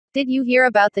Did you hear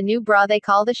about the new bra they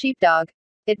call the Sheepdog?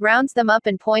 It rounds them up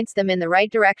and points them in the right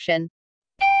direction.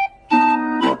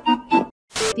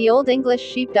 The Old English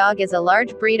Sheepdog is a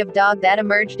large breed of dog that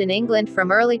emerged in England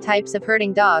from early types of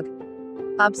herding dog.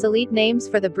 Obsolete names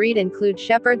for the breed include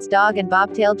shepherd's dog and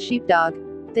bobtailed sheepdog.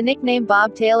 The nickname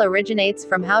bobtail originates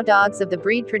from how dogs of the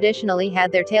breed traditionally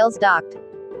had their tails docked.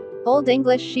 Old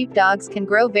English sheepdogs can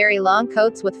grow very long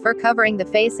coats with fur covering the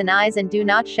face and eyes and do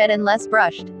not shed unless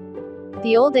brushed.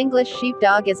 The Old English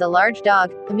Sheepdog is a large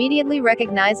dog, immediately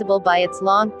recognizable by its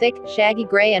long, thick, shaggy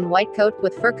gray and white coat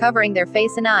with fur covering their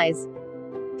face and eyes.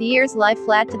 The ears lie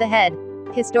flat to the head.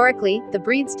 Historically, the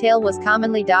breed's tail was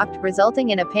commonly docked, resulting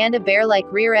in a panda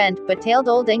bear-like rear end, but tailed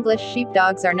Old English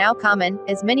Sheepdogs are now common,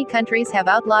 as many countries have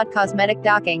outlawed cosmetic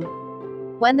docking.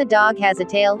 When the dog has a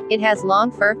tail, it has long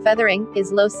fur, feathering,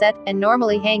 is low set, and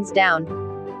normally hangs down.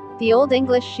 The Old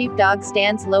English Sheepdog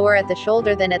stands lower at the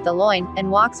shoulder than at the loin,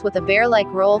 and walks with a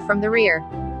bear-like roll from the rear.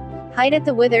 Height at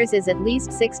the withers is at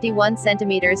least 61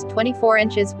 centimeters 24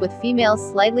 inches, with females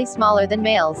slightly smaller than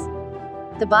males.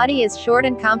 The body is short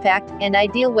and compact, and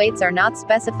ideal weights are not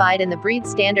specified in the breed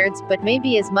standards, but may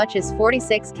be as much as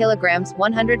 46 kilograms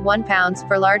 101 pounds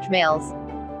for large males.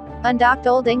 Undocked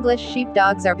Old English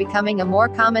Sheepdogs are becoming a more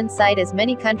common sight as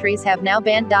many countries have now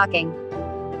banned docking.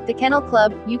 The Kennel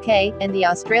Club, UK, and the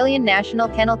Australian National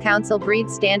Kennel Council breed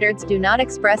standards do not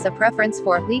express a preference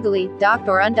for legally docked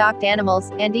or undocked animals,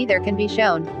 and either can be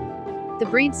shown. The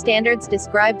breed standards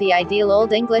describe the ideal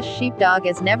Old English Sheepdog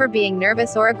as never being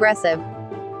nervous or aggressive.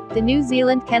 The New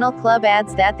Zealand Kennel Club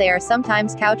adds that they are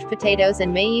sometimes couch potatoes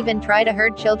and may even try to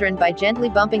herd children by gently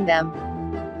bumping them.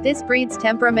 This breed's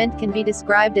temperament can be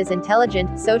described as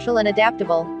intelligent, social and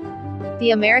adaptable.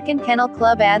 The American Kennel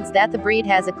Club adds that the breed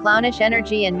has a clownish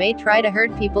energy and may try to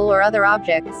herd people or other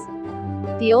objects.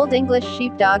 The Old English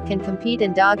Sheepdog can compete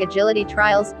in dog agility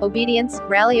trials, obedience,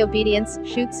 rally obedience,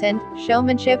 shoots and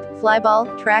showmanship,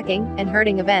 flyball, tracking, and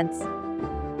herding events.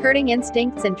 Herding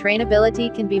instincts and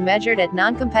trainability can be measured at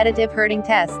non-competitive herding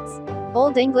tests.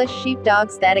 Old English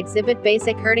Sheepdogs that exhibit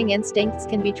basic herding instincts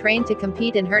can be trained to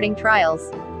compete in herding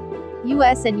trials.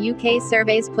 US and UK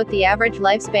surveys put the average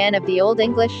lifespan of the Old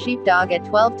English Sheepdog at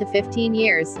 12 to 15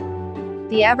 years.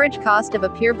 The average cost of a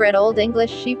purebred Old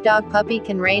English Sheepdog puppy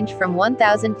can range from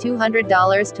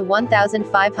 $1,200 to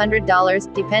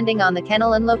 $1,500, depending on the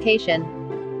kennel and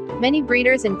location. Many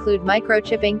breeders include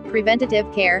microchipping,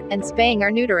 preventative care, and spaying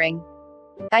or neutering.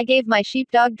 I gave my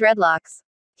sheepdog dreadlocks.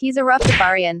 He's a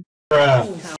Rastafarian.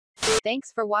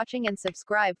 Thanks for watching and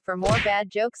subscribe for more bad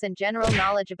jokes and general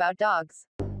knowledge about dogs.